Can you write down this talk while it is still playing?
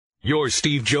Your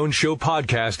Steve Jones Show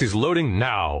podcast is loading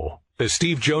now. The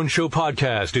Steve Jones Show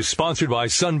podcast is sponsored by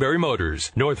Sunbury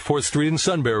Motors, North 4th Street in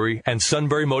Sunbury, and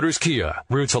Sunbury Motors Kia,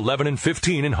 routes 11 and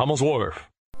 15 in Hummel's Wharf.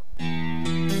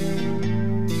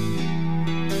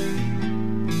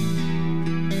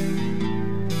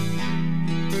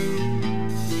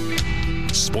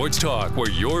 Sports talk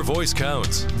where your voice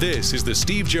counts. This is the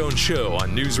Steve Jones Show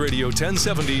on News Radio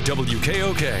 1070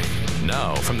 WKOK.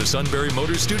 Now from the Sunbury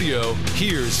Motors Studio,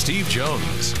 here's Steve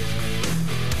Jones.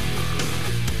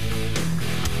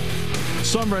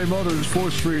 Sunbury Motors,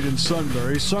 4th Street in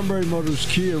Sunbury. Sunbury Motors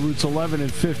Kia, routes 11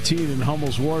 and 15 in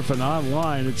Hummel's Wharf, and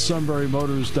online at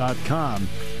sunburymotors.com.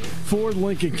 Ford,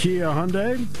 Lincoln, Kia,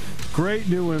 Hyundai. Great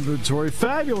new inventory.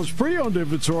 Fabulous pre-owned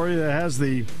inventory that has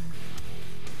the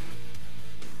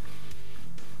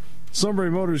Sunbury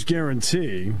Motors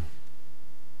guarantee.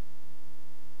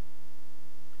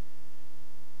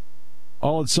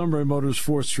 All at Sunbury Motors,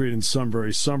 4th Street in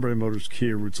Sunbury. Sunbury Motors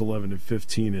Kia, routes 11 and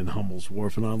 15 in Hummel's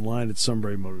Wharf, and online at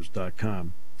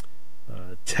sunburymotors.com.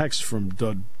 Text from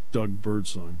Doug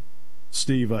Birdsong.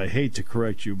 Steve, I hate to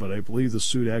correct you, but I believe the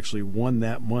suit actually won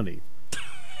that money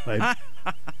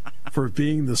for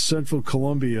being the Central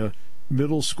Columbia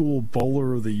Middle School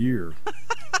Bowler of the Year.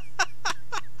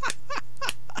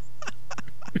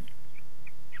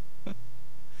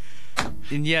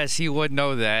 And yes, he would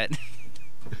know that.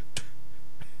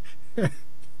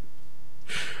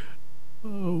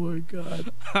 Oh, my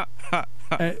God.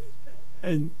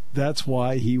 and that's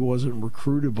why he wasn't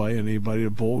recruited by anybody to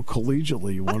bowl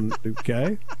collegiately,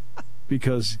 okay?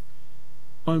 Because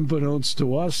unbeknownst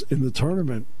to us in the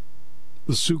tournament,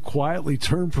 the suit quietly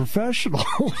turned professional.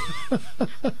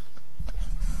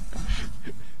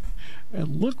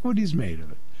 And look what he's made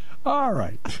of it. All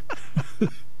right.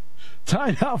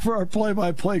 Time now for our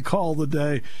play-by-play call of the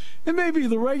day. It may be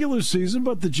the regular season,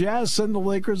 but the Jazz send the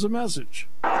Lakers a message.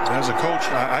 As a coach,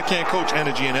 I can't coach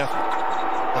energy and effort.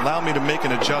 Allow me to make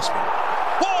an adjustment.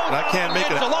 Whoa, and I can't make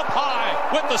it up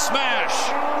high with the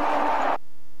smash.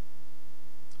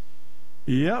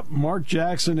 Yep, Mark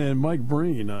Jackson and Mike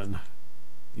Breen on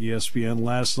ESPN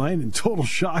last night. In total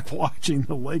shock watching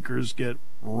the Lakers get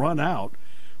run out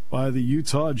by the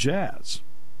Utah Jazz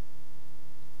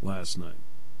last night.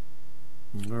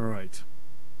 All right.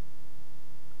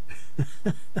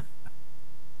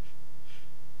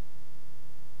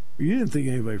 You didn't think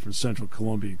anybody from Central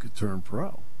Columbia could turn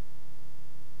pro.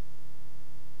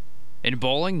 In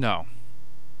bowling, no.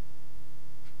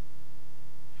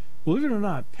 Believe it or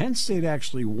not, Penn State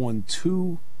actually won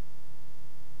 2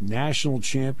 national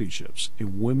championships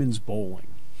in women's bowling.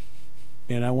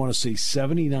 And I want to say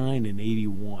 79 and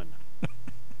 81.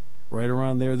 Right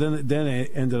around there. Then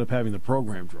it ended up having the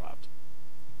program dropped.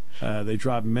 They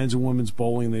dropped men's and women's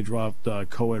bowling. They dropped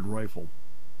co-ed rifle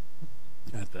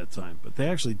at that time. But they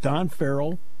actually, Don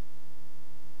Farrell,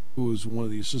 who was one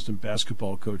of the assistant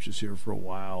basketball coaches here for a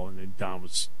while, and Don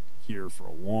was here for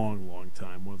a long, long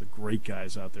time, one of the great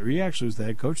guys out there. He actually was the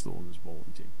head coach of the women's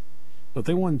bowling team. But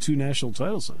they won 2 national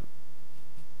titles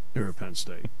here at Penn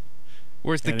State.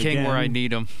 Where's the king where I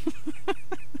need him?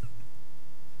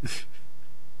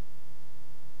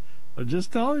 I'm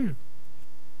just telling you.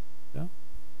 Yeah.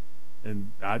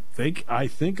 And I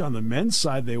think on the men's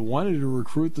side they wanted to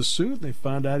recruit the suit and they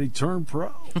found out he turned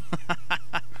pro.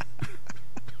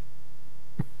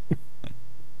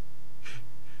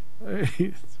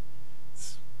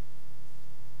 It's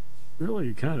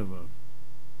really kind of a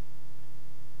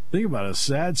think about a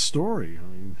sad story. I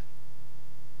mean,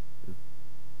 the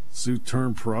suit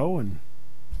turned pro and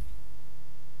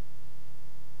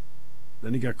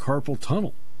then he got carpal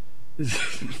tunnel.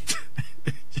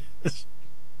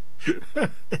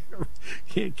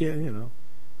 Can't get, I mean,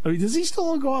 does he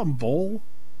still go out and bowl?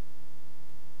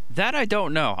 That I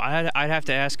don't know. I'd have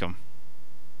to ask him.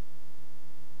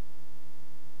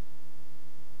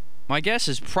 My guess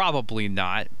is probably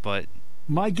not, but...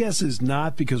 My guess is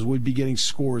not, because we'd be getting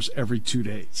scores every 2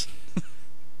 days.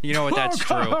 You know what, that's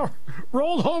true.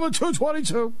 Rolled home at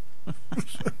 222.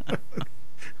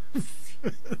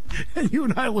 And you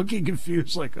and I looking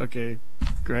confused, like, okay,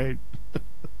 great.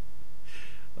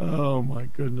 Oh, my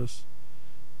goodness.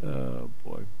 Oh,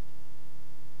 boy.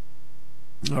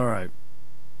 All right.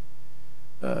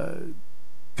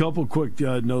 Couple quick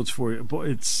notes for you. Boy,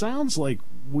 it sounds like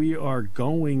we are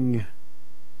going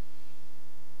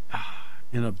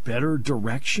in a better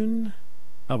direction.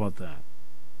 How about that?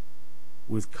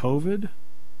 With COVID,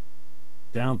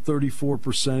 down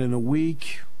 34% in a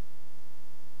week,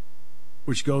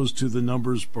 which goes to the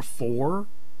numbers before.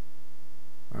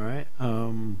 All right.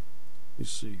 Let me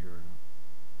see here.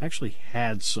 I actually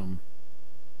had some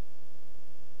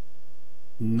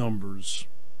numbers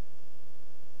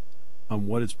on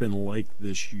what it's been like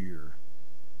this year,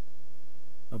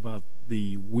 about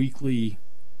the weekly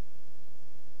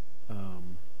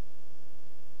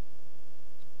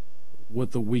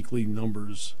what the weekly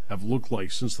numbers have looked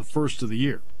like since the first of the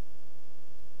year.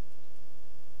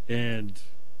 And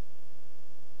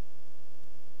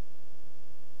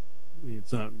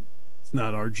it's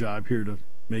not our job here to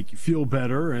make you feel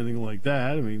better or anything like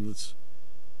that. I mean,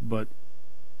 but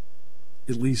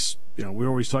at least, we're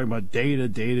always talking about data,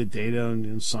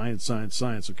 and science,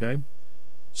 okay?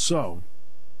 So,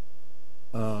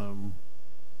 on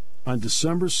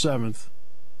December 7th,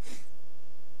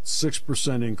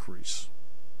 6% increase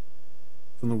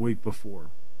from the week before.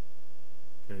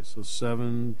 Okay, so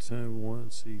 7, 10, 1,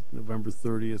 let's see, November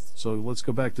 30th. So let's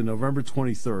go back to November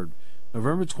 23rd.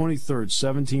 November 23rd,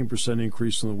 17%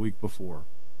 increase from the week before.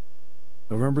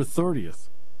 November 30th,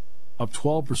 up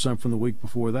 12% from the week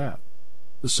before that.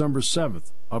 December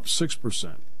 7th, up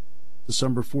 6%.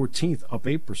 December 14th, up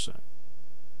 8%.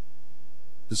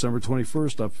 December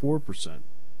 21st, up 4%.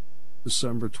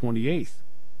 December 28th,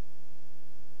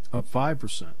 up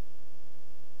 5%.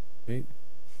 Okay.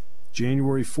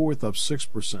 January 4th, up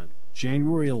 6%.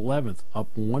 January 11th, up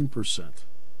 1%.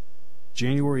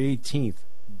 January 18th,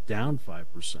 down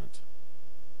 5%.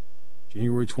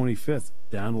 January 25th,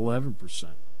 down 11%.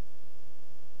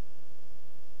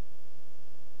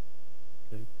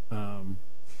 Okay.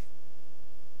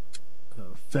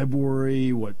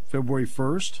 February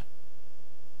 1st?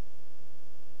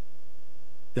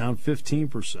 Down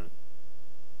 15%.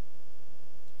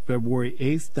 February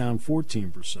 8th, down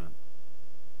 14%.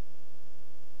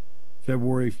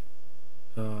 February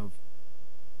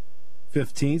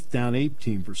 15th, down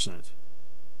 18%.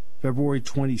 February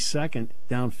 22nd,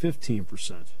 down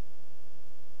 15%.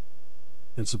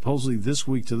 And supposedly this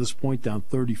week to this point, down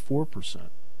 34%.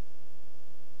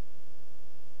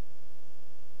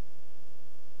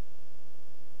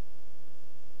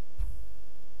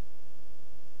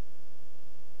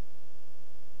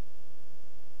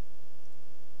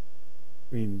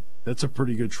 I mean, that's a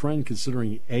pretty good trend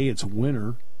considering, A, it's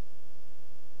winter.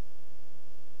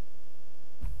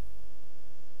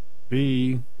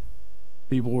 B,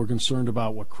 people were concerned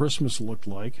about what Christmas looked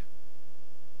like.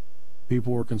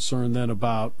 People were concerned then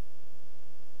about,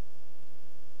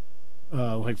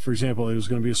 like, for example, it was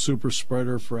going to be a super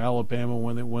spreader for Alabama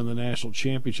when they won the national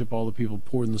championship. All the people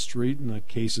poured in the street and the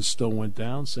cases still went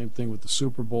down. Same thing with the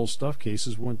Super Bowl stuff.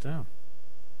 Cases went down.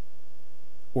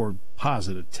 Or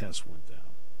positive tests went down.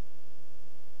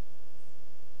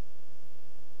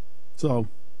 So,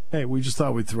 hey, we just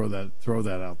thought we'd throw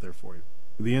that out there for you.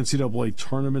 The NCAA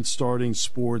tournament starting,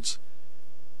 sports,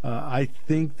 I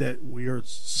think that we are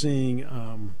seeing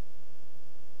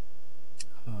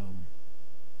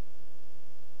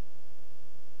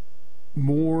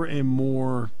more and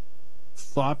more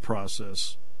thought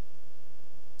process,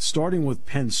 starting with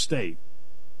Penn State.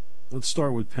 Let's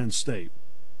start with Penn State.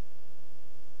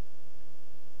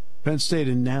 Penn State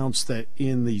announced that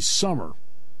in the summer,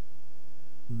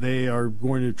 they are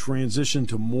going to transition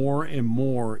to more and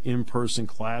more in-person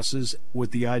classes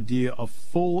with the idea of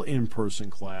full in-person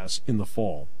class in the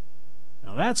fall.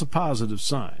 Now, that's a positive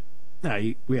sign. Now,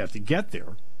 we have to get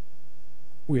there.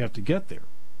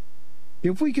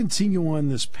 If we continue on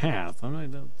this path,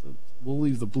 we'll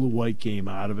leave the blue-white game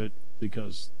out of it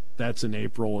because that's in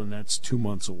April and that's 2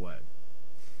 months away.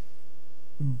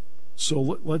 So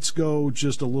let's go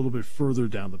just a little bit further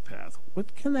down the path.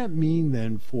 What can that mean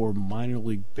then for minor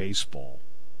league baseball?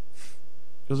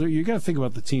 Because you got to think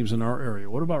about the teams in our area.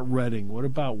 What about Reading? What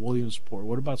about Williamsport?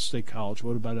 What about State College?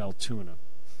 What about Altoona?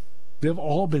 They've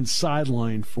all been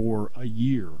sidelined for a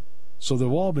year. So they've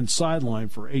all been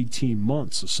sidelined for 18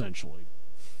 months, essentially.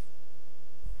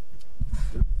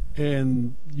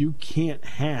 And you can't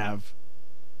have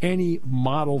any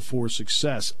model for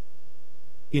success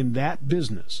in that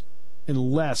business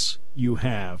unless you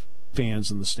have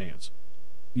fans in the stands.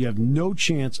 You have no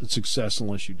chance at success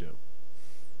unless you do.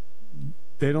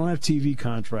 They don't have TV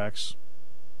contracts.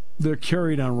 They're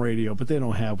carried on radio, but they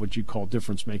don't have what you call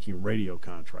difference-making radio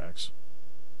contracts.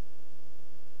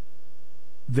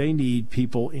 They need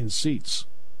people in seats.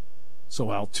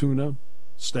 So Altoona,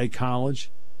 State College,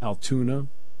 Altoona,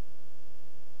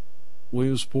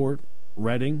 Williamsport,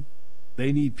 Reading,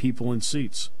 they need people in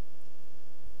seats.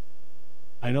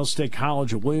 I know State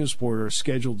College and Williamsport are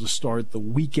scheduled to start the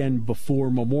weekend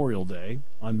before Memorial Day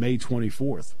on May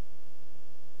 24th.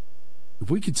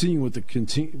 If we continue with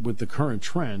the current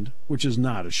trend, which is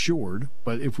not assured,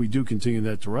 but if we do continue in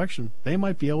that direction, they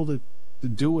might be able to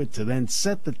do it to then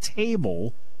set the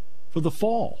table for the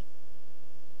fall.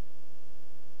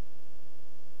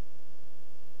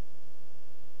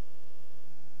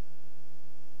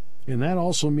 And that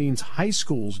also means high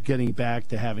schools getting back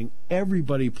to having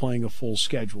everybody playing a full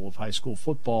schedule of high school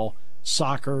football,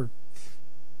 soccer,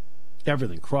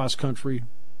 everything, cross country,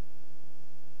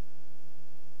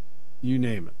 you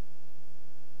name it.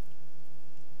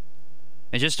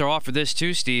 And just to offer this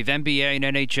too, Steve, NBA and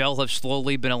NHL have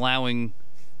slowly been allowing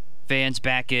fans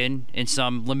back in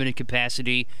some limited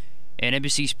capacity. And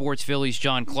NBC Sports Philly's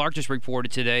John Clark just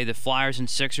reported today the Flyers and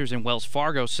Sixers in Wells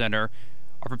Fargo Center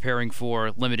are preparing for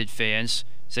limited fans.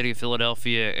 City of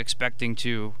Philadelphia expecting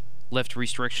to lift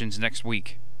restrictions next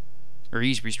week, or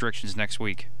ease restrictions next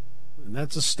week. And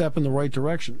that's a step in the right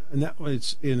direction.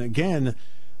 And again,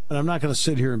 and I'm not going to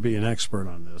sit here and be an expert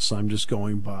on this. I'm just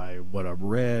going by what I've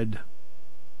read,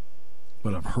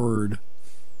 what I've heard.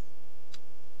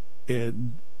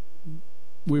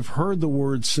 We've heard the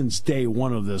word since day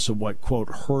one of this of what, quote,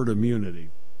 herd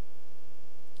immunity.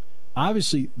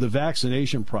 Obviously, the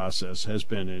vaccination process has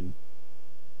been in,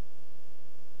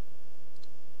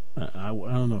 I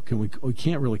don't know, we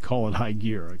can't really call it high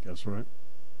gear, I guess, right?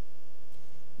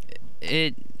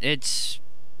 It's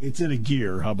in a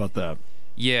gear. How about that?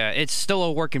 Yeah, it's still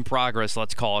a work in progress,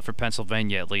 let's call it, for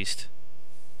Pennsylvania at least.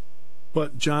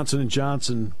 But Johnson &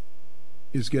 Johnson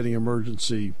is getting an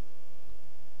emergency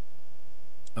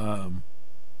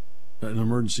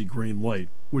green light,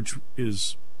 which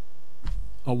is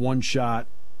a one shot,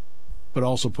 but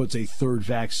also puts a third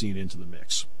vaccine into the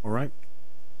mix. All right?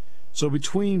 So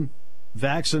between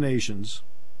vaccinations,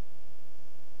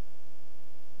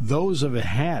 those who have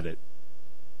had it,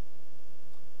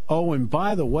 oh, and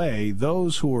by the way,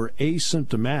 those who are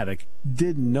asymptomatic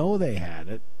didn't know they had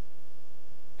it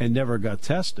and never got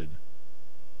tested.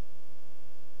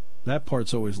 That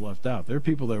part's always left out. There are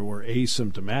people that were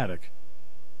asymptomatic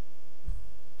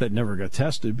that never got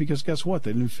tested because guess what?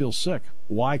 They didn't feel sick.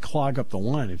 Why clog up the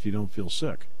line if you don't feel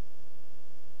sick?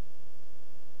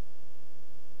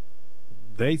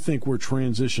 They think we're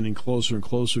transitioning closer and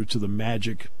closer to the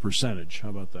magic percentage. How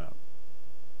about that?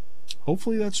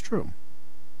 Hopefully that's true.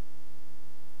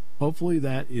 Hopefully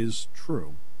that is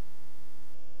true.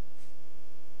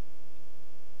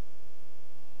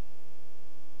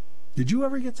 Did you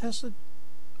ever get tested?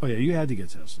 Oh, yeah, you had to get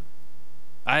tested.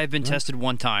 I have been tested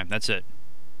one time. That's it.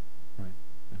 Right.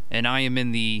 Yeah. And I am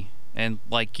in the, and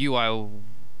like you, I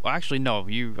don't know if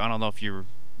you're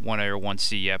 1A or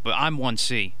 1C yet, but I'm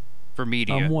 1C for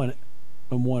media. I'm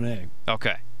 1A.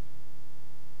 Okay.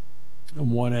 I'm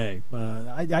 1A.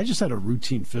 I just had a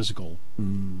routine physical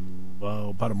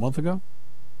about a month ago.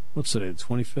 What's today, the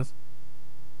 25th?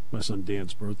 My son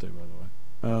Dan's birthday, by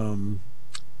the way.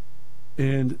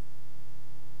 And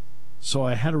so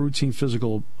I had a routine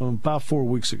physical about 4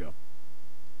 weeks ago.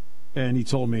 And he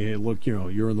told me, hey, look,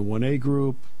 you're in the 1A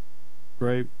group,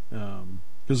 right?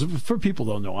 Because for people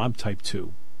who don't know, I'm type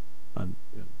 2. I'm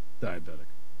diabetic.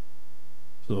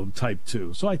 So I'm type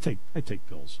 2. So I take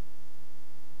pills.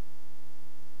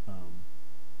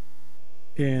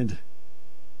 And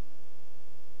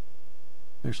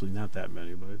actually not that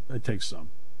many, but I take some.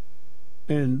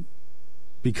 And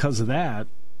because of that,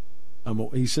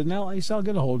 he said, I'll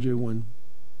get a hold of you when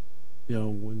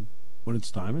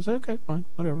it's time. I said, okay, fine,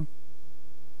 whatever.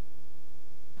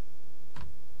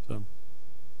 So,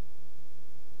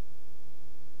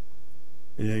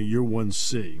 yeah, you're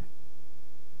 1C.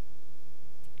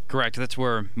 Correct. That's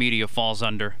where media falls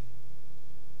under.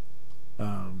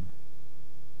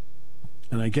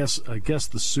 And I guess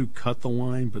the suit cut the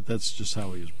line, but that's just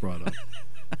how he was brought up.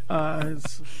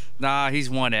 Nah, he's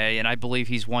 1A, and I believe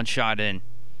he's one shot in.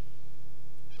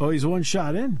 Oh, he's one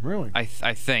shot in? Really? I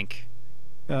think.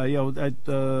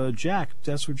 Jack,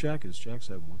 that's where Jack is. Jack's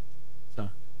had one.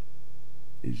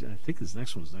 I think his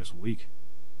next one's next week.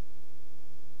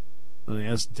 And I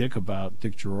asked Dick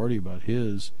Girardi about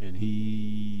his, and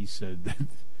he said that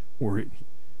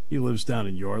he lives down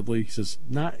in Yardley. He says,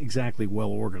 not exactly well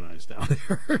organized down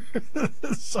there.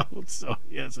 so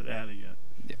he hasn't had it yet.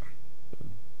 Yeah.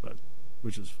 But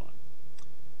which is fine.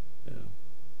 Yeah.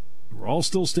 We're all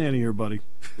still standing here, buddy.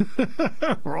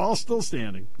 We're all still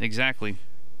standing. Exactly.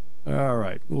 All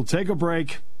right. We'll take a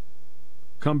break.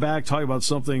 Come back, talk about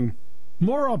something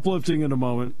more uplifting in a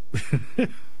moment.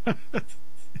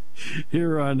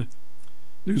 Here on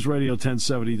News Radio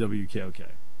 1070 WKOK.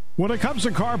 When it comes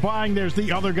to car buying, there's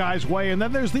the other guy's way, and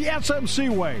then there's the SMC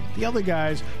way. The other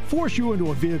guys force you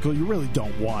into a vehicle you really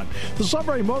don't want. The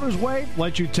Sunbury Motors way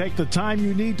lets you take the time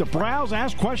you need to browse,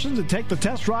 ask questions, and take the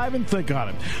test drive and think on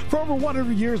it. For over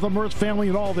 100 years, the Mertz family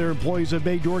and all their employees have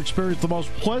made your experience the most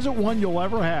pleasant one you'll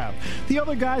ever have. The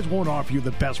other guys won't offer you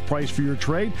the best price for your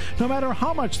trade, no matter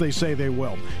how much they say they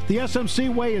will. The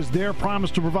SMC way is their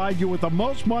promise to provide you with the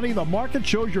most money the market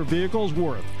shows your vehicle is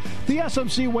worth. The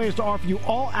SMC way is to offer you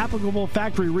all applicable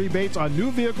factory rebates on new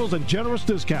vehicles and generous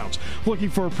discounts. Looking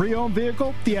for a pre-owned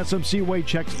vehicle? The SMC way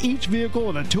checks each vehicle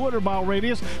in a 200-mile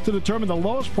radius to determine the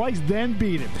lowest price, then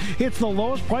beat it. It's the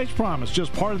lowest price promise,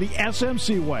 just part of the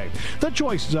SMC way. The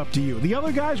choice is up to you. The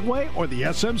other guy's way or the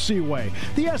SMC way.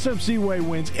 The SMC way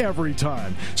wins every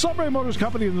time. Sunbury Motors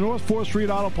Company in the North 4th Street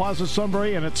Auto Plaza,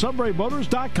 Sunbury, and at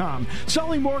sunburymotors.com.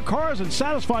 Selling more cars and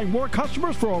satisfying more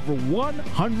customers for over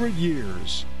 100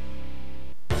 years.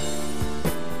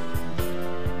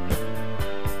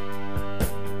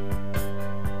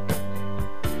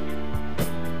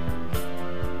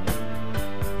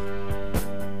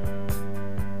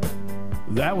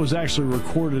 That was actually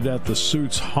recorded at the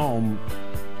Suits home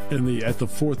at the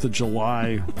 4th of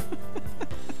July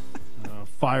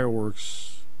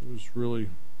fireworks. It was really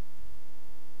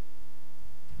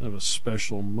kind of a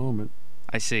special moment.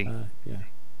 I see.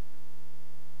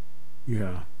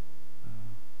 Yeah.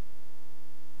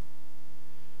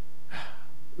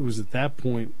 It was at that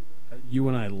point you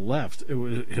and I left. It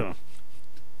was,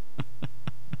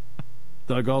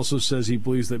 Doug also says he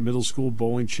believes that middle school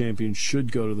bowling champions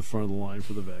should go to the front of the line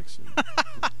for the vaccine.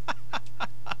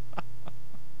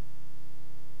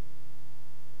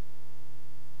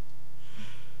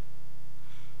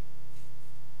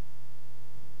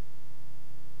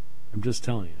 I'm just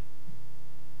telling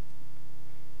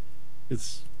you.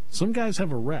 Some guys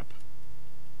have a rep.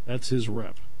 That's his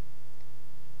rep.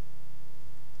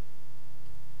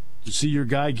 You see your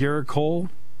guy Garrett Cole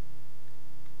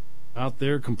out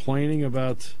there complaining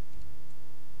about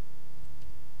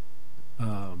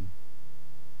how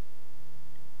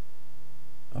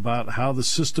the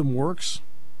system works?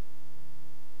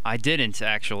 I didn't,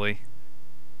 actually.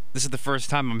 This is the first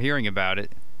time I'm hearing about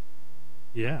it.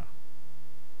 Yeah.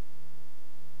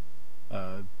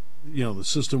 The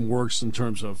system works in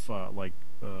terms of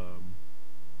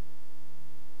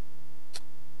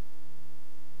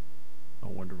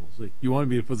wonderful. You wanted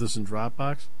me to put this in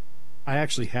Dropbox? I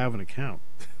actually have an account.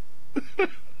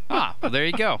 Well, there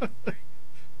you go.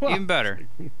 Even better.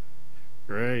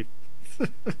 Great.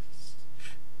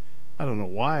 I don't know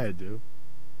why I do.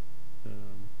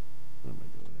 What am I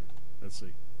doing here? Let's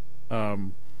see.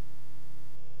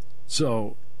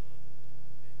 So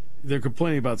they're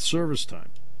complaining about service time.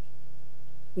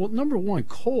 Well, number one,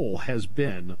 Cole has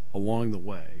been, along the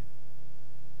way,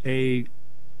 a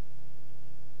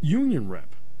union rep.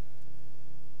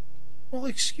 Well,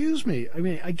 excuse me. I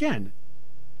mean, again,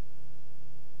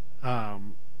 I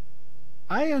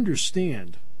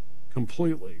understand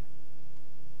completely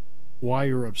why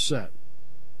you're upset.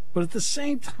 But at the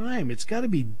same time, it's got to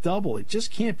be double. It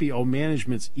just can't be,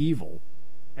 management's evil.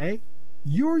 Hey?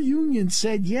 Your union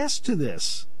said yes to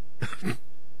this.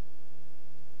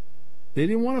 They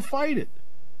didn't want to fight it.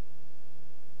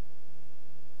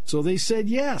 So they said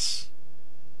yes.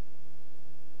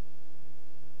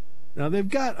 Now, they've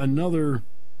got another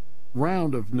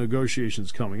round of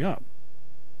negotiations coming up.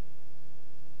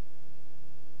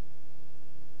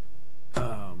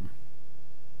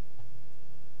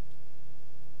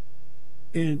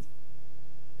 And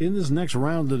in this next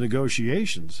round of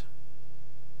negotiations,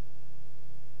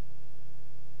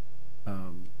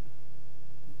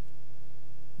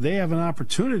 they have an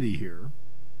opportunity here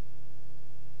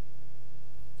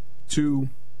to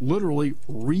literally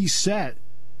reset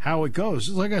how it goes.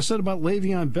 It's like I said about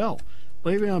Le'Veon Bell.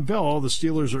 Le'Veon Bell, all the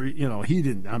Steelers are,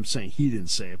 I'm saying he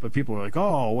didn't say it, but people are like,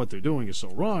 oh, what they're doing is so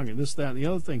wrong, and this, that, and the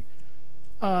other thing.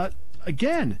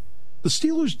 Again, the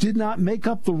Steelers did not make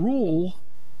up the rule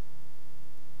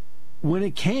when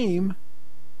it came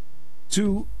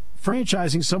to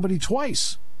franchising somebody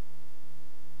twice.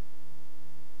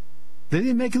 They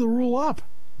didn't make the rule up.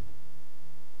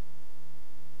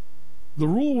 The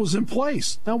rule was in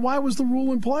place. Now, why was the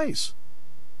rule in place?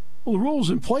 Well, the rule was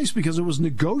in place because it was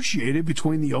negotiated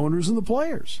between the owners and the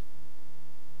players.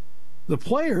 The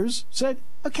players said,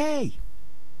 okay,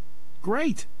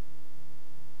 great.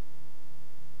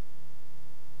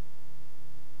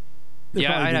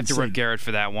 Yeah, I'd have to rip Garrett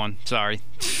for that one. Sorry.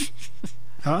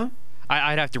 Huh?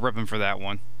 I'd have to rip him for that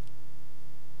one.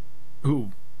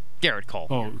 Who? Garrett Cole.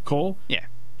 Oh, Cole? Yeah.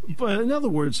 But in other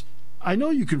words, I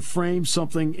know you can frame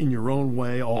something in your own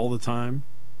way all the time.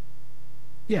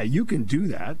 Yeah, you can do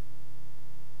that.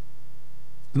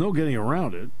 No getting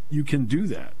around it. You can do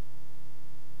that.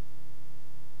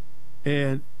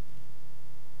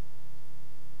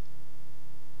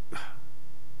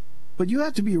 But you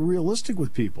have to be realistic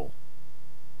with people.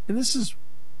 And this is,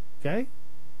 okay?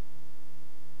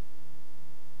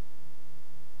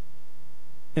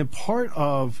 And part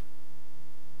of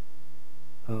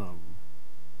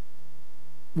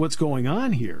what's going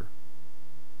on here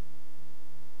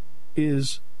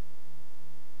is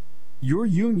your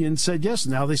union said yes.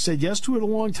 Now, they said yes to it a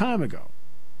long time ago.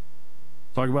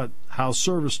 Talk about how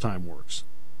service time works.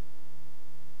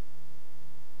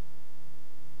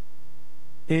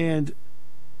 And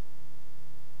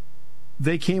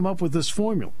they came up with this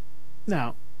formula.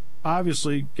 Now,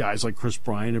 obviously, guys like Chris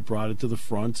Bryant have brought it to the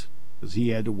front because he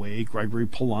had to wait. Gregory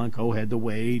Polanco had to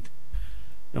wait.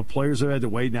 Players have had to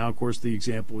wait. Now, of course, the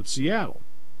example with Seattle.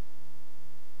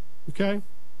 Okay?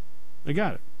 I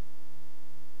got it.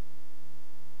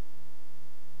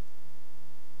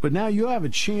 But now you have a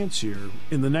chance here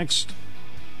in the next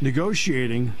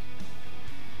negotiating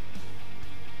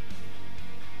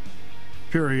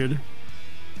period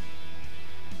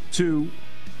to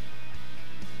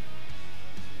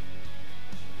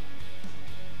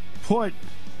put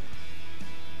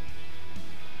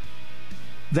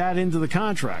that into the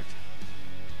contract.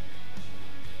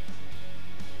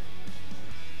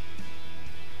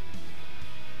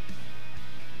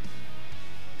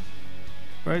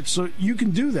 Right? So you can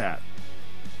do that.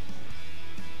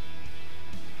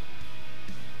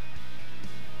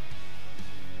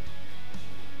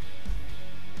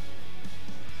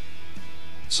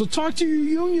 So talk to your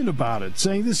union about it,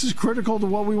 saying this is critical to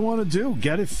what we want to do.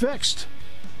 Get it fixed.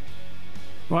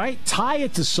 Right? Tie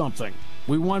it to something.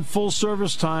 We want full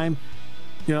service time,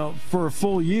 for a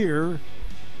full year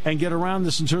and get around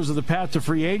this in terms of the path to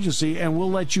free agency, and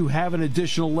we'll let you have an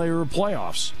additional layer of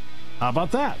playoffs. How about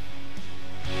that?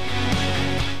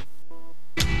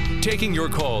 Taking your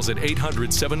calls at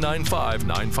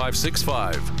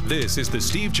 800-795-9565. This is The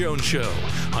Steve Jones Show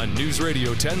on News Radio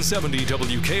 1070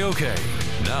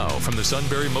 WKOK. Now, from the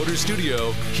Sunbury Motors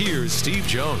Studio, here's Steve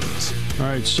Jones. All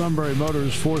right, Sunbury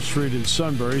Motors, 4th Street in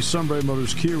Sunbury. Sunbury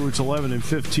Motors Kia, routes 11 and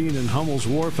 15 in Hummel's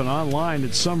Wharf, and online at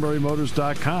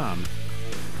sunburymotors.com.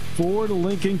 Ford,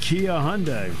 Lincoln, Kia,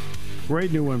 Hyundai.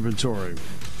 Great new inventory.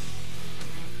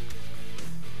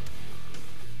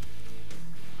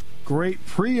 Great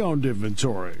pre-owned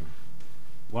inventory.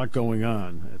 A lot going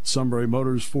on at Sunbury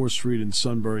Motors, 4th Street in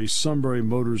Sunbury. Sunbury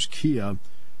Motors Kia,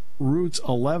 routes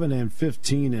 11 and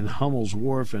 15 in Hummel's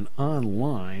Wharf, and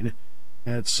online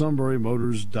at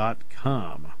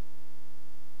sunburymotors.com.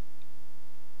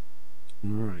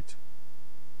 All right.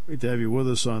 Great to have you with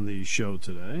us on the show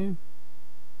today.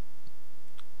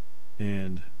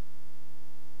 And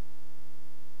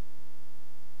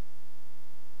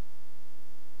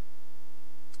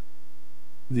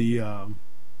the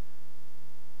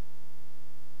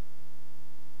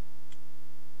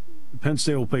Penn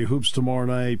State will play hoops tomorrow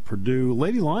night. Purdue.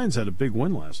 Lady Lions had a big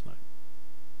win last night.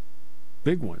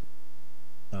 Big win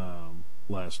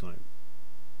last night.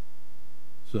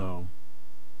 So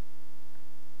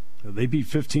they beat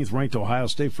 15th ranked Ohio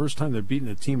State. First time they're beating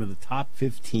a team in the top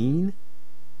 15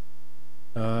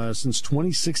 since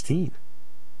 2016.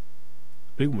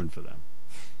 Big win for them.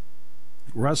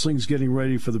 Wrestling's getting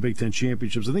ready for the Big Ten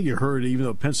championships. I think you heard, even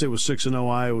though Penn State was 6-0,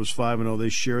 Iowa was 5-0, they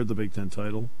shared the Big Ten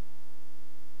title.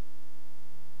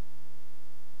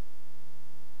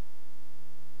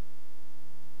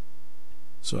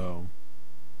 So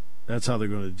that's how they're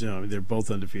going to do it. I mean, they're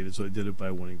both undefeated, so they did it by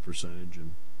winning percentage,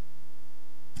 and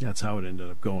that's how it ended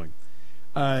up going.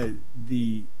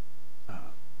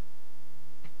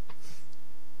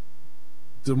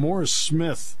 DeMaurice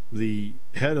Smith, the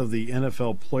head of the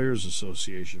NFL Players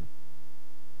Association,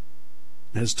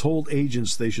 has told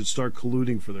agents they should start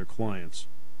colluding for their clients.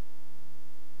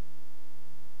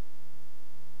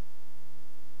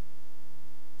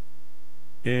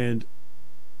 And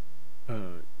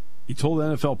he told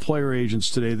NFL player agents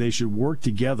today they should work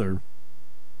together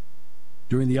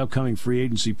during the upcoming free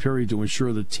agency period to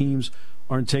ensure that teams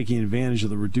aren't taking advantage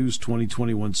of the reduced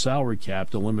 2021 salary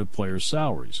cap to limit players'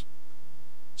 salaries.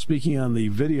 Speaking on the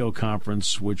video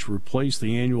conference, which replaced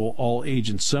the annual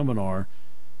all-agent seminar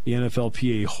the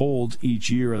NFLPA holds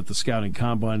each year at the Scouting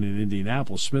Combine in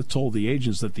Indianapolis, Smith told the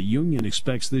agents that the union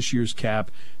expects this year's cap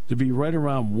to be right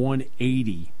around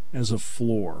 180 as a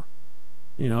floor.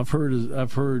 I've heard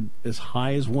as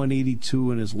high as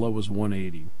 182 and as low as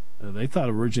 180. They thought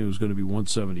originally it was going to be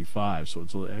 175, so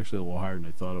it's actually a little higher than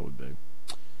they thought it would be.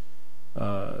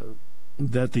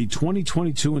 That the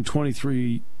 2022 and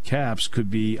 23 caps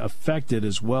could be affected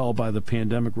as well by the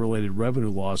pandemic-related revenue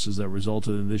losses that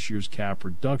resulted in this year's cap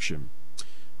reduction.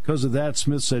 Because of that,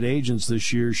 Smith said agents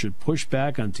this year should push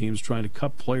back on teams trying to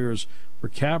cut players for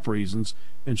cap reasons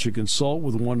and should consult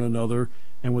with one another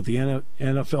and with the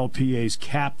NFLPA's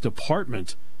cap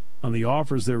department on the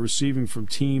offers they're receiving from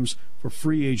teams for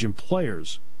free agent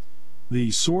players.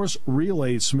 The source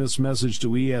relayed Smith's message to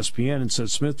ESPN and said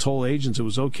Smith told agents it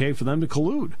was okay for them to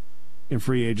collude in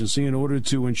free agency in order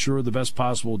to ensure the best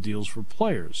possible deals for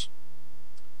players.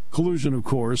 Collusion, of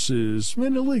course, is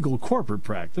an illegal corporate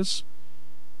practice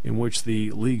in which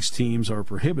the league's teams are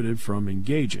prohibited from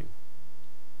engaging.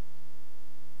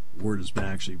 The word has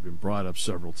actually been brought up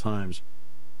several times.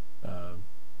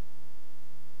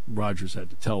 Rogers had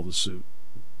to tell the suit,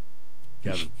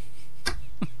 Kevin,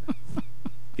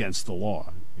 against the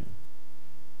law.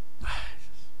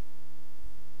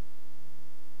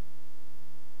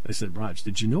 I said, Raj,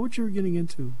 did you know what you were getting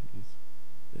into?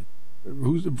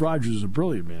 Rogers is a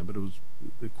brilliant man, but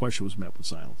the question was met with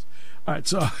silence. All right,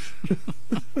 so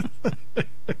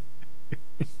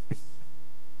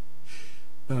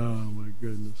oh my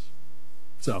goodness.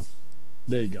 So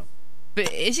there you go.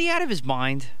 But is he out of his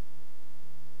mind?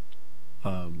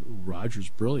 Rogers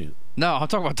brilliant. No, I'm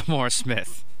talking about DeMaurice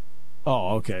Smith.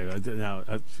 Oh, okay. Now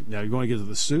you're going to get to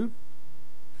the suit.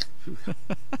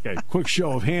 Okay, quick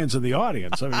show of hands in the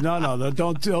audience. I mean, no,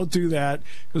 don't do that,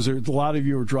 because there's a lot of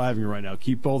you are driving right now.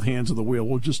 Keep both hands on the wheel.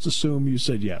 We'll just assume you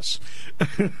said yes.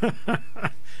 Is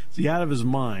he out of his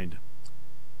mind?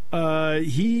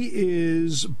 He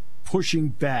is pushing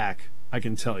back, I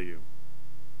can tell you,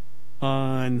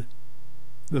 on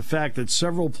the fact that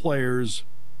several players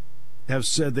have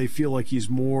said they feel like he's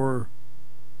more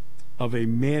of a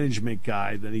management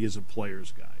guy than he is a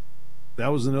player's guy. That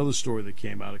was another story that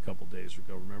came out a couple days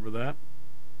ago. Remember that?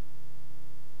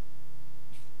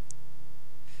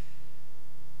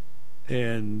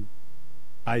 And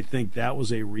I think that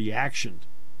was a reaction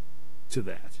to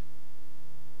that.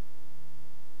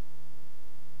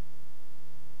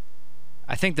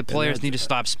 I think the players need to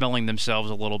stop smelling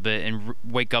themselves a little bit and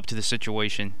wake up to the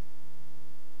situation.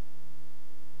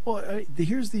 Well,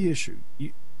 here's the issue.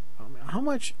 How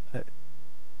much...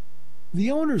 the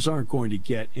owners aren't going to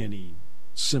get any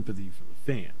sympathy from the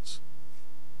fans.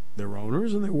 They're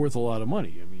owners, and they're worth a lot of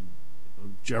money. I mean,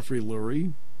 Jeffrey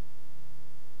Lurie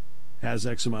has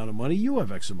X amount of money. You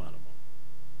have X amount of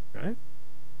money.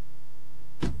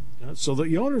 Okay? So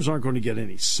the owners aren't going to get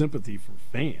any sympathy from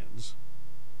fans.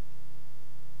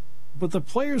 But the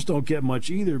players don't get much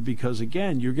either, because,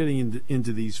 again, you're getting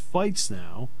into these fights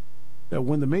now that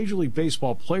when the Major League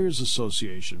Baseball Players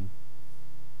Association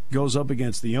goes up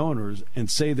against the owners and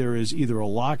say there is either a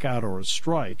lockout or a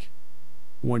strike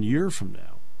 1 year from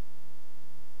now,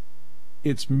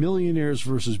 it's millionaires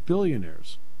versus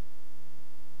billionaires.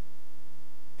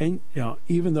 And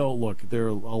even though, look, there are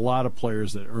a lot of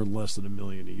players that earn less than $1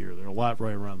 million a year. There are a lot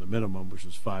right around the minimum, which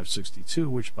is $562,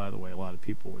 which, by the way, a lot of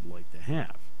people would like to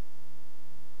have.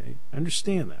 Okay? I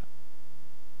understand that.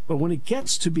 But when it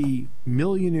gets to be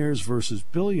millionaires versus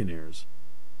billionaires,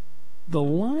 the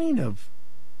line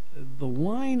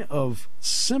of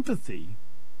sympathy,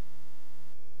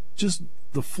 just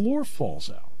the floor falls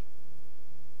out.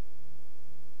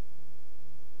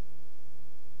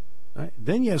 Right?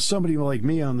 Then you have somebody like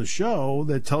me on the show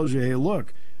that tells you, hey,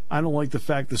 look, I don't like the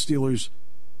fact the Steelers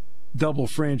double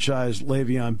franchised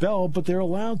Le'Veon Bell, but they're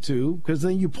allowed to, because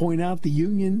then you point out the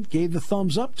union gave the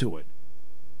thumbs up to it.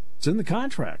 It's in the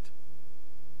contract.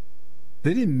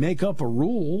 They didn't make up a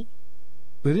rule.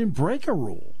 They didn't break a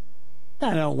rule.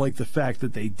 I don't like the fact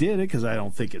that they did it, because I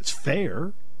don't think it's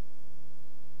fair.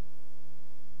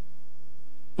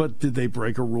 But did they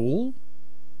break a rule?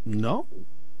 No.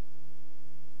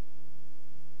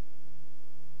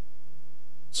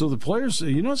 So the players,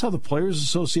 you notice how the Players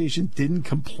Association didn't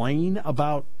complain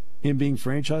about him being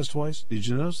franchised twice? Did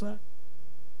you notice that?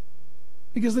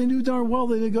 Because they knew darn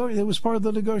well it was part of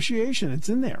the negotiation. It's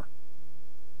in there.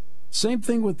 Same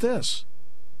thing with this.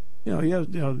 You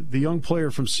have the young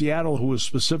player from Seattle who was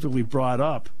specifically brought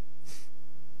up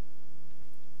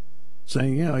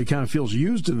saying, he kind of feels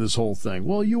used in this whole thing.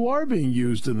 Well, you are being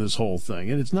used in this whole thing,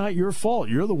 and it's not your fault.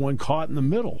 You're the one caught in the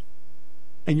middle.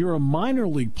 And you're a minor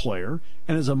league player,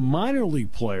 and as a minor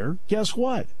league player, guess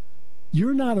what?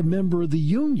 You're not a member of the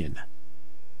union.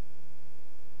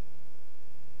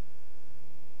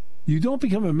 You don't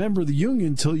become a member of the union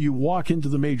until you walk into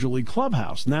the Major League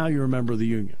clubhouse. Now you're a member of the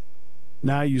union.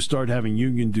 Now you start having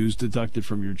union dues deducted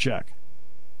from your check.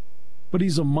 But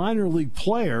he's a minor league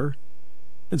player,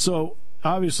 and so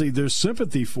obviously there's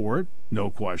sympathy for it, no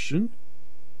question.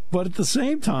 But at the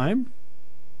same time,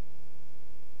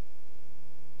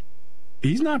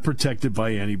 he's not protected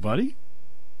by anybody.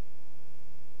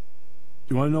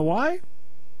 You want to know why?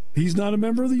 He's not a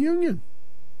member of the union.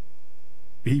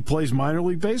 He plays minor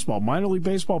league baseball. Minor league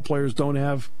baseball players don't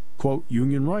have, quote,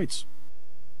 union rights.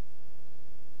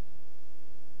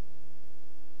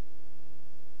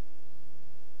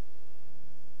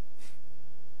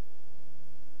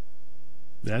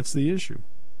 That's the issue.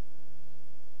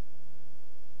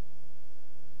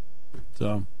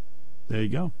 So, there you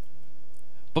go.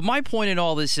 But my point in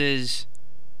all this is,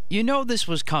 you know this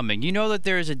was coming. You know that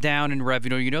there is a down in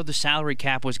revenue. You know the salary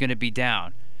cap was going to be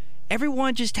down.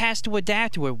 Everyone just has to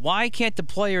adapt to it. Why can't the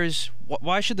players?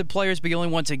 Why should the players be the only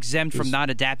ones exempt from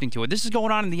not adapting to it? This is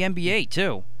going on in the NBA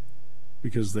too.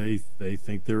 Because they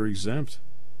think they're exempt.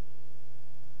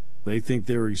 They think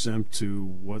they're exempt to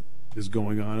what is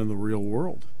going on in the real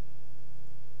world.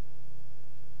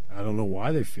 I don't know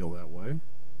why they feel that way.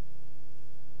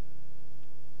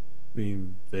 I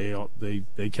mean,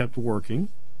 they kept working,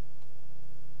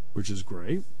 which is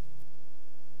great.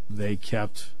 They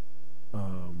kept,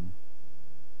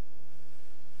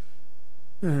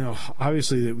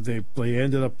 obviously they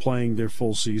ended up playing their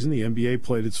full season. The NBA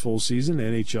played its full season.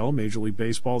 NHL, Major League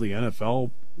Baseball, the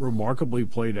NFL remarkably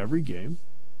played every game.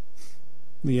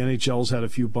 The NHL's had a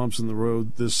few bumps in the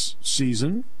road this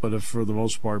season, but have for the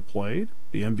most part played.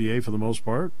 The NBA, for the most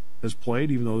part, has played,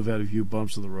 even though they've had a few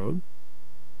bumps in the road.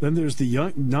 Then there's the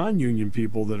young, non-union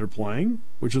people that are playing,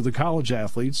 which are the college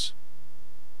athletes,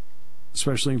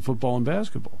 especially in football and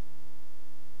basketball.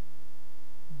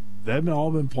 They've all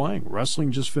been playing.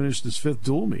 Wrestling just finished its 5th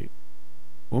dual meet.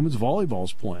 Women's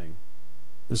volleyball's playing.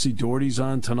 Missy Doherty's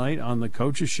on tonight on the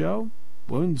Coaches Show.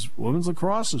 Women's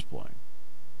lacrosse is playing.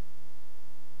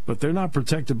 But they're not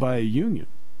protected by a union.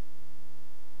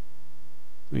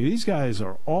 I mean, these guys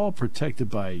are all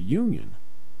protected by a union.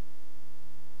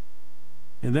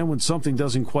 And then when something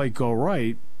doesn't quite go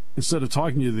right, instead of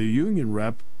talking to the union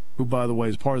rep, who, by the way,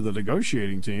 is part of the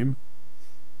negotiating team,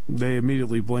 they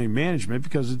immediately blame management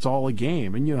because it's all a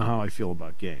game. And you know how I feel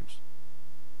about games.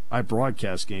 I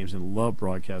broadcast games and love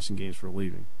broadcasting games for a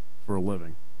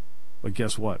living. But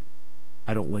guess what?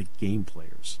 I don't like game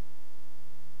players.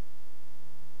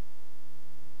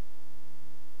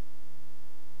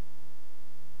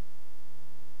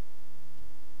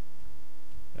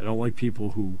 I don't like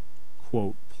people who,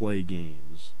 quote, play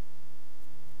games.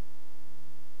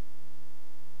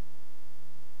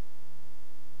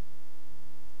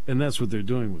 And that's what they're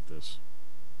doing with this.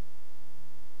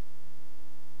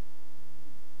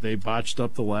 They botched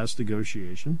up the last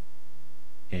negotiation,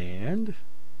 and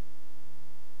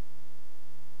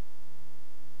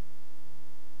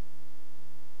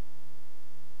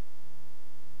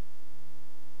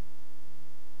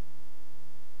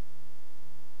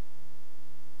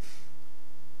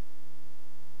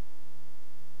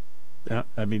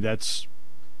I mean, that's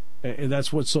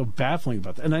what's so baffling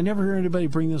about that. And I never hear anybody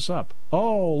bring this up.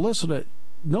 Oh, listen,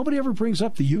 nobody ever brings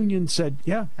up the union said,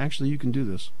 yeah, actually, you can do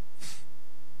this.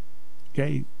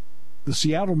 Okay, the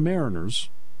Seattle Mariners,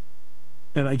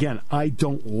 and again, I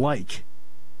don't like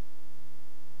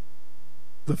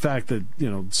the fact that,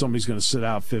 somebody's going to sit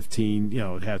out 15,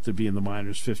 it'd have to be in the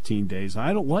minors 15 days.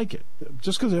 I don't like it.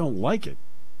 Just because I don't like it.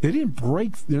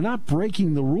 They're not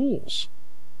breaking the rules.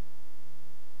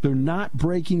 They're not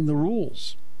breaking the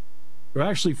rules. They're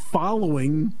actually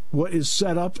following what is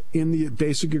set up in the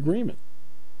basic agreement.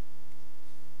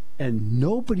 And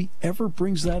nobody ever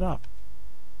brings that up.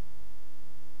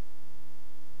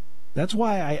 That's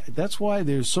why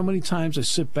there's so many times I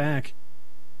sit back,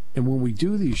 and when we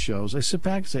do these shows, I sit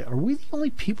back and say, are we the only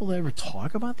people that ever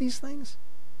talk about these things?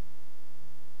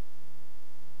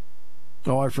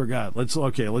 Oh, I forgot. Let's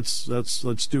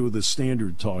do the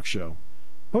standard talk show.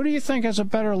 Who do you think has a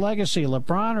better legacy,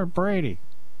 LeBron or Brady?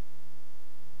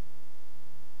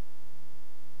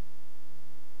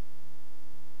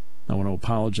 I want to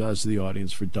apologize to the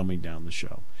audience for dumbing down the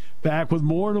show. Back with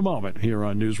more in a moment here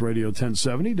on News Radio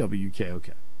 1070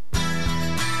 WKOK.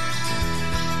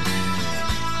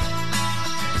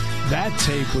 That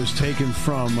tape was taken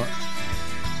from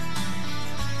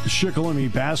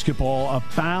Shikellamy basketball,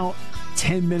 about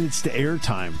 10 minutes to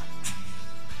airtime.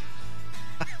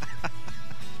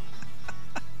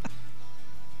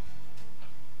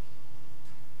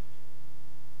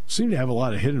 Seem to have a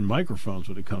lot of hidden microphones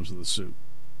when it comes to the suit.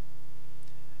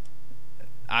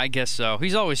 I guess so.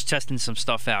 He's always testing some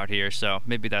stuff out here, so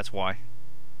maybe that's why.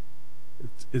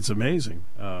 It's amazing.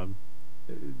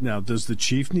 Now, does the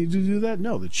Chief need to do that?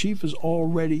 No, the Chief is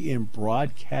already in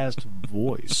broadcast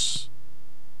voice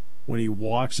when he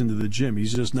walks into the gym.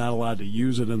 He's just not allowed to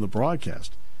use it in the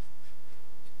broadcast.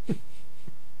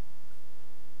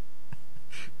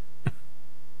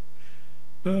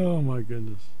 Oh, my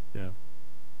goodness. Yeah.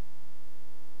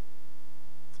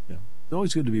 It's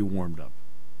always good to be warmed up.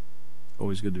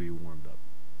 Always good to be warmed up.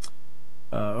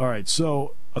 All right,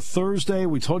 so a Thursday,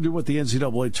 we told you what the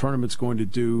NCAA tournament's going to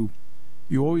do.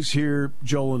 You always hear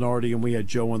Joe Lunardi, and we had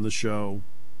Joe on the show,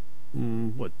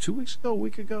 2 weeks ago, a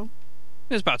week ago?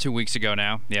 It was about 2 weeks ago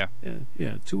now, yeah.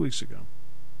 Yeah, 2 weeks ago.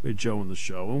 with Joe on the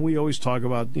show, and we always talk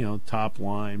about, top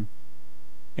line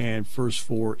and first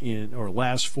four in, or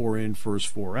last four in, first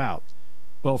four out.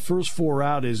 Well, first four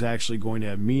out is actually going to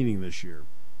have meaning this year.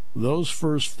 Those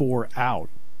first four out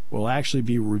will actually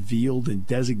be revealed and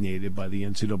designated by the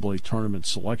NCAA Tournament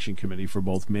Selection Committee for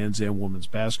both men's and women's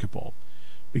basketball.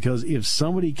 Because if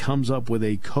somebody comes up with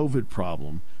a COVID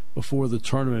problem before the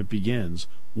tournament begins,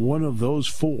 one of those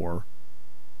four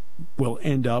will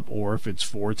end up, or if it's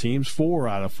four teams, 4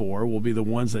 out of 4 will be the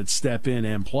ones that step in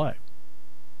and play.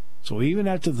 So even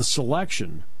after the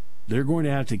selection, they're going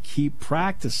to have to keep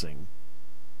practicing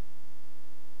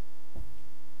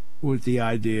with the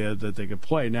idea that they could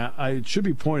play. Now, it should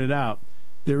be pointed out,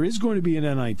 there is going to be an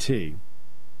NIT,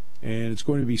 and it's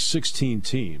going to be 16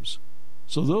 teams.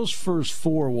 So those first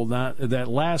four will not,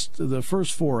 the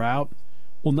first four out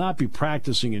will not be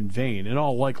practicing in vain. In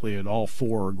all likelihood, all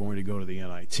four are going to go to the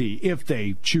NIT if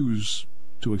they choose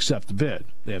to accept the bid.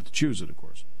 They have to choose it, of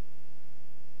course.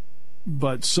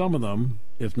 But some of them,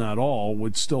 if not all,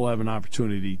 would still have an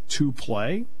opportunity to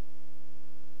play.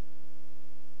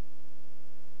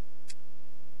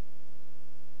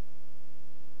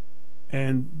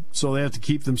 And so they have to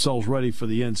keep themselves ready for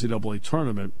the NCAA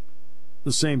tournament. At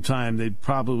the same time, they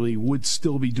probably would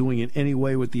still be doing it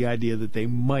anyway with the idea that they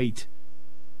might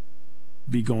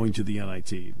be going to the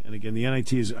NIT. And again, the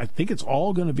NIT is, I think it's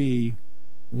all going to be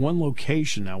one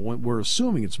location now. We're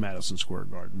assuming it's Madison Square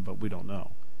Garden, but we don't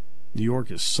know. New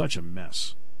York is such a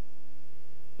mess.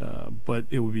 But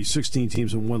it would be 16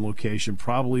 teams in one location,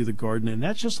 probably the Garden, and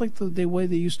that's just like the way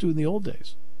they used to in the old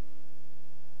days.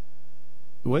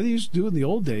 The way they used to do in the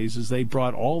old days is they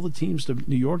brought all the teams to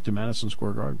New York to Madison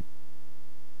Square Garden.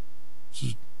 This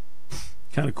is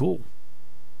kind of cool.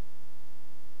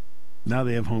 Now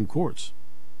they have home courts.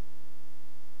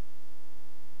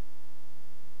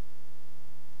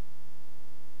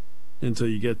 Until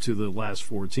you get to the last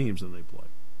four teams and they play.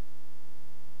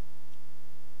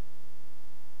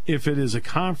 If it is a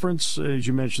conference, as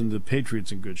you mentioned, the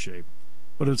Patriots in good shape.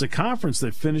 But if it's a conference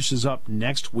that finishes up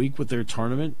next week with their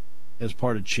tournament as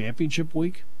part of championship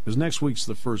week, because next week's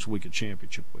the first week of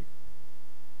championship week.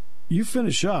 You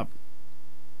finish up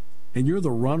and you're the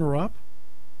runner-up,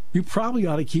 you probably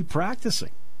ought to keep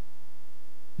practicing.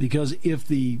 Because if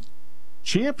the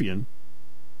champion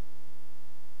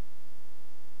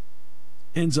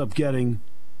ends up getting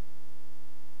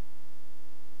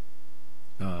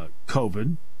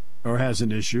COVID or has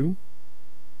an issue,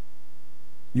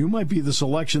 you might be the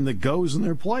selection that goes in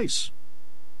their place.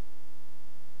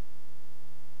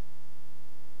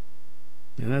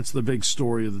 And that's the big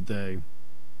story of the day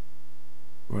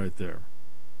right there.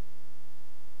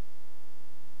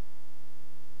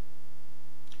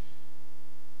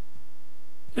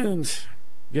 And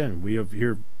again, we have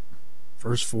here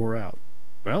first four out.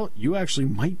 Well, you actually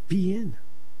might be in.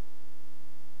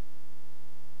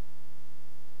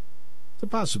 It's a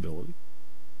possibility.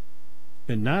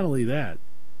 And not only that,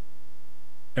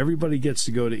 everybody gets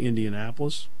to go to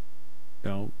Indianapolis,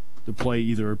 to play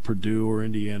either at Purdue or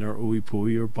Indiana or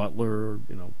Uipui or Butler or,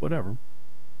 whatever.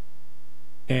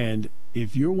 And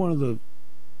if you're one of the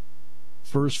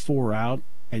first four out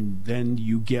and then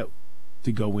you get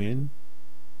to go in,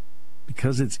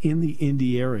 because it's in the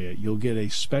Indy area, you'll get a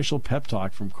special pep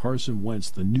talk from Carson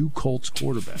Wentz, the new Colts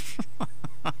quarterback.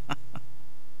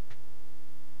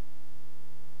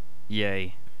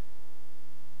 Yay.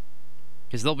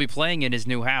 Because they'll be playing in his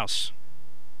new house.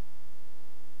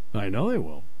 I know they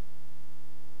will.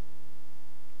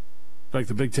 In fact,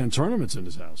 the Big Ten tournament's in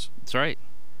his house. That's right.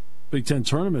 Big Ten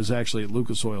tournament is actually at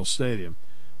Lucas Oil Stadium.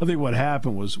 I think what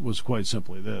happened was quite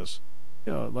simply this.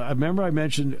 I remember I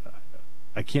mentioned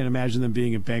I can't imagine them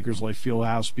being in Bankers Life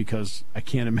Fieldhouse because I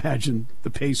can't imagine the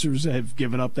Pacers have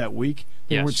given up that week.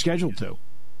 They weren't scheduled to.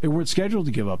 They weren't scheduled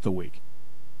to give up the week.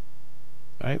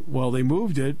 Right? Well, they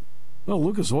moved it. Well,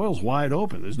 Lucas Oil's wide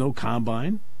open. There's no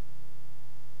combine.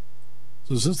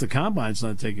 So since the combine's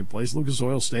not taking place, Lucas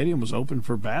Oil Stadium was open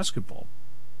for basketball.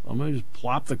 I'm going to just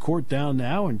plop the court down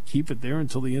now and keep it there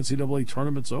until the NCAA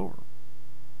tournament's over.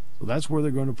 So that's where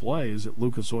they're going to play, is at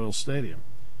Lucas Oil Stadium,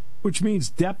 which means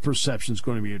depth perception is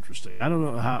going to be interesting. I don't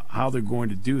know how they're going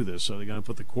to do this. Are they going to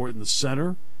put the court in the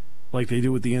center like they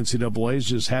do with the NCAAs,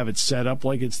 just have it set up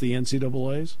like it's the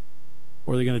NCAAs?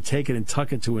 Or are they going to take it and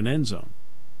tuck it to an end zone?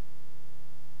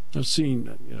 I've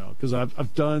seen, because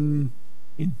I've done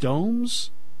in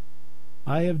domes,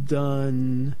 I have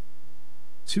done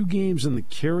 2 games in the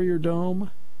Carrier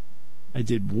Dome. I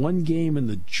did 1 game in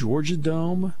the Georgia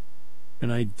Dome.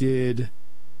 And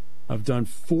I've done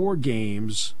 4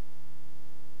 games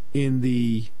in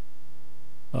the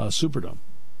Superdome.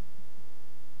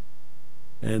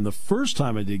 And the first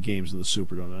time I did games in the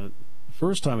Superdome,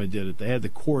 they had the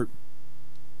court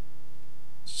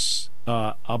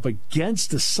up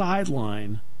against the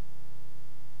sideline,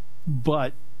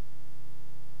 but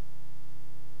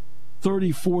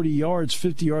 30, 40 yards,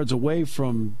 50 yards away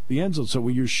from the end zone. So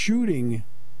when you're shooting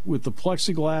with the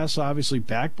plexiglass, obviously,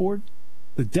 backboard,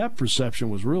 the depth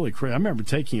perception was really crazy. I remember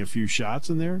taking a few shots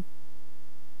in there.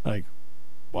 Like,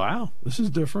 wow, this is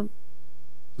different.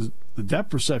 The depth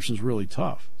perception is really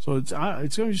tough. So it's going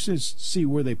to be interesting to see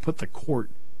where they put the court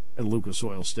at Lucas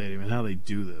Oil Stadium and how they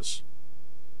do this.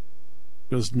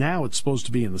 Because now it's supposed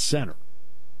to be in the center.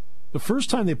 The first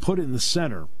time they put it in the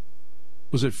center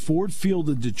was at Ford Field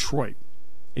in Detroit.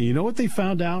 And you know what they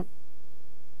found out?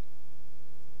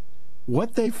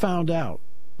 What they found out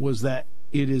was that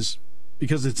it is,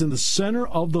 because it's in the center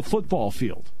of the football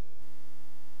field.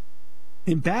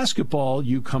 In basketball,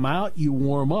 you come out, you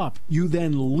warm up, you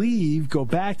then leave, go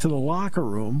back to the locker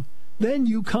room, then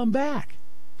you come back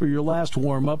for your last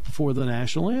warm-up before the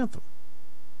national anthem.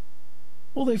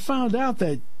 Well, they found out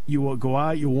that you will go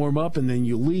out, you warm up, and then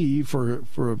you leave for a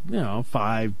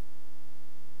 5-minute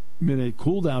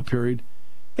cool-down period.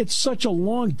 It's such a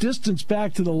long distance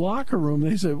back to the locker room.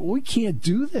 They said, we can't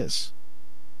do this.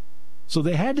 So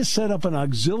they had to set up an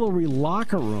auxiliary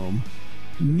locker room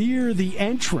near the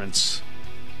entrance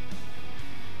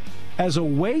as a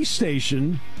way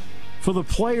station for the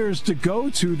players to go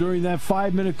to during that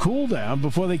 5-minute cool-down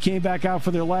before they came back out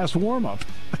for their last warm-up.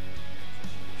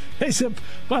 They said,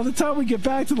 by the time we get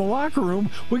back to the locker room,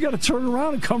 we got to turn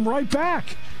around and come right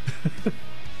back.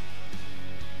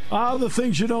 The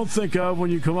things you don't think of when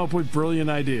you come up with brilliant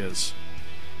ideas.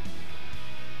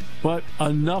 But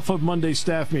enough of Monday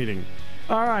staff meeting.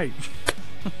 All right.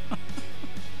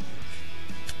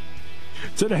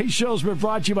 Today's show's been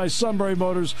brought to you by Sunbury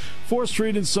Motors, 4th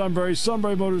Street in Sunbury,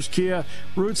 Sunbury Motors Kia,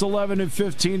 routes 11 and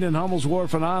 15 in Hummel's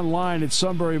Wharf, and online at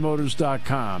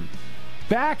sunburymotors.com.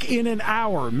 Back in an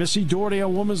hour, Missy Doherty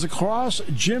on women's lacrosse,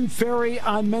 Jim Ferry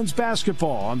on men's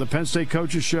basketball on the Penn State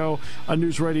Coaches Show on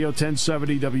News Radio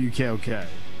 1070 WKOK.